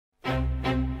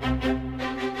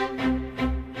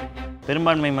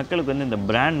பெரும்பான்மை மக்களுக்கு வந்து இந்த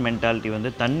பிராண்ட் மென்டாலிட்டி வந்து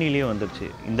தண்ணியிலேயே வந்துருச்சு.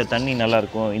 இந்த தண்ணி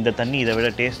நல்லாயிருக்கும், இந்த தண்ணி இதை விட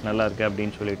டேஸ்ட் நல்லாயிருக்கு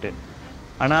அப்படின்னு சொல்லிட்டு.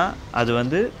 ஆனால் அது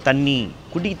வந்து தண்ணி,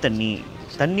 குடி தண்ணி,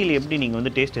 தண்ணியில் எப்படி நீங்கள்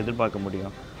வந்து டேஸ்ட் எதிர்பார்க்க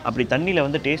முடியும்? அப்படி தண்ணியில்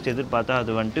வந்து டேஸ்ட் எதிர்பார்த்தா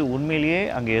அது வந்துட்டு உண்மையிலேயே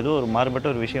அங்கே ஏதோ ஒரு மாறுபட்ட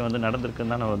ஒரு விஷயம் வந்து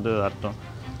நடந்திருக்குன்னு தானே வந்து அர்த்தம்.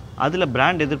 அதில்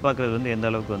பிராண்ட் எதிர்பார்க்குறது வந்து எந்த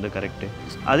அளவுக்கு வந்து கரெக்டு.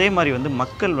 அதே மாதிரி வந்து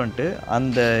மக்கள் வந்துட்டு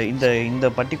அந்த இந்த இந்த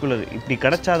பர்டிகுலர் இப்படி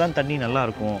கிடச்சா தான் தண்ணி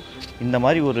நல்லாயிருக்கும், இந்த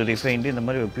மாதிரி ஒரு ரிஃபைன்டு, இந்த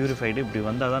மாதிரி ஒரு பியூரிஃபைடு இப்படி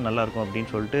வந்தால் தான் நல்லாயிருக்கும்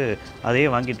அப்படின்னு சொல்லிட்டு அதையே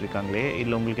வாங்கிட்டு இருக்காங்களே.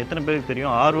 இல்லை உங்களுக்கு எத்தனை பேருக்கு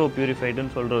தெரியும் ஆர்ஓ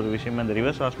பியூரிஃபைடுன்னு சொல்கிற ஒரு விஷயம் அந்த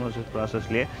ரிவர்ஸ் ஆஸ்மோசிஸ்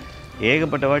ப்ராசஸ்லேயே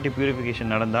ஏகப்பட்ட வாட்டி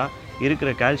பியூரிஃபிகேஷன் நடந்தால் இருக்கிற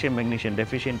கால்சியம் மெக்னீஷியம்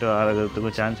டெஃபிஷியன்ட்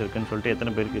ஆகிறதுக்கும் சான்ஸ் இருக்குதுன்னு சொல்லிட்டு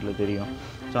எத்தனை பேருக்கு இதில் தெரியும்.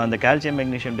 ஸோ அந்த கால்சியம்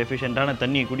மெக்னீஷியம் டெஃபிஷியண்ட்டான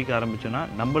தண்ணியை குடிக்க ஆரம்பிச்சோன்னா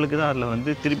நம்மளுக்கு தான் அதில்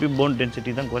வந்து திருப்பி போன்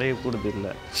டென்சிட்டி தான் குறையக்கூடாது.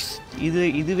 இல்லை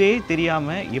இதுவே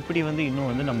தெரியாமல் எப்படி வந்து இன்னும்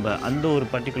வந்து நம்ம அந்த ஒரு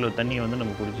பர்டிகுலர் தண்ணியை வந்து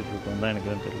நம்ம குடிச்சிட்டு இருக்கோம் தான்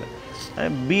எனக்கு தான் தெரியல.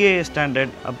 பிஏஎஸ்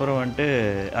ஸ்டாண்டர்ட், அப்புறம் வந்துட்டு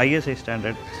ஐஎஸ்ஐ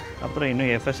ஸ்டாண்டர்ட், அப்புறம்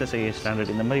இன்னும் எஃப்எஸ்எஸ்ஐ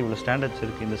ஸ்டாண்டர்ட், இந்த மாதிரி இவ்வளோ ஸ்டாண்டர்ட்ஸ்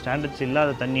இருக்குது. இந்த ஸ்டாண்டர்ட்ஸ்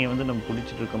இல்லாத தண்ணியை வந்து நம்ம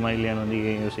குடிச்சிட்டு இருக்கோமா இல்லையான்னு வந்து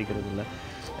யோசிக்கிறது இல்லை.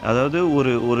 அதாவது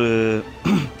ஒரு ஒரு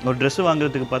ஒரு ட்ரெஸ்ஸு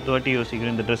வாங்குறதுக்கு 10 வாட்டி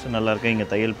யோசிக்கிறோம், இந்த ட்ரெஸ்ஸு நல்லாயிருக்கா, இங்கே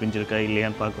தையல் பிஞ்சிருக்கா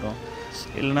இல்லையான்னு பார்க்குறோம்.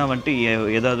 இல்லைனா வந்துட்டு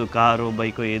ஏதாவது காரோ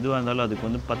பைக்கோ எதுவாக இருந்தாலும் அதுக்கு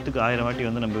வந்து 10க்கு 1000 வாட்டி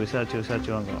வந்து நம்ம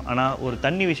விசாரித்து வாங்குறோம். ஆனால் ஒரு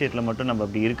தண்ணி விஷயத்தில் மட்டும் நம்ம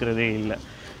அப்படி இருக்கிறதே இல்லை.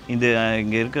 இது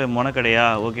இங்கே இருக்கிற மொனக்கடையா,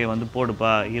 ஓகே வந்து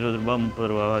போடுப்பா, 20 ரூபா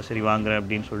 30 ரூபாவா, சரி வாங்குறேன்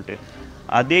அப்படின்னு சொல்லிட்டு.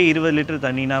 அதே 20 லிட்டர்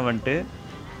தண்ணினா வந்துட்டு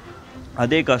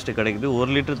அதே காஸ்ட்டு கிடைக்குது.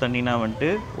 1 லிட்டர் தண்ணினா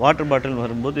வந்துட்டு வாட்டர் பாட்டில்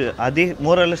வரும்போது அதே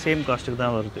மோரலில் சேம் காஸ்ட்டுக்கு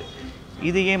தான் வருது.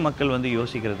 இதையே மக்கள் வந்து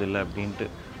யோசிக்கிறது இல்லை அப்படின்ட்டு.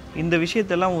 இந்த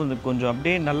விஷயத்தெல்லாம் கொஞ்சம்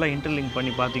அப்படியே நல்லா இன்டர்லிங்க்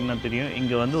பண்ணி பார்த்தீங்கன்னா தெரியும்.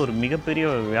 இங்கே வந்து ஒரு மிகப்பெரிய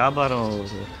வியாபாரம்,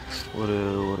 ஒரு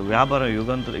ஒரு வியாபார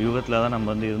யுகத்தில் தான் நம்ம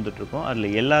வந்து இருந்துகிட்ருக்கோம்.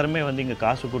 அதில் எல்லாருமே வந்து இங்கே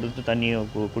காசு கொடுத்து தண்ணியை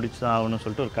குடிச்சு தான் ஆகணும்னு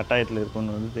சொல்லிட்டு ஒரு கட்டாயத்தில்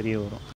இருக்குன்னு வந்து தெரிய வரும்.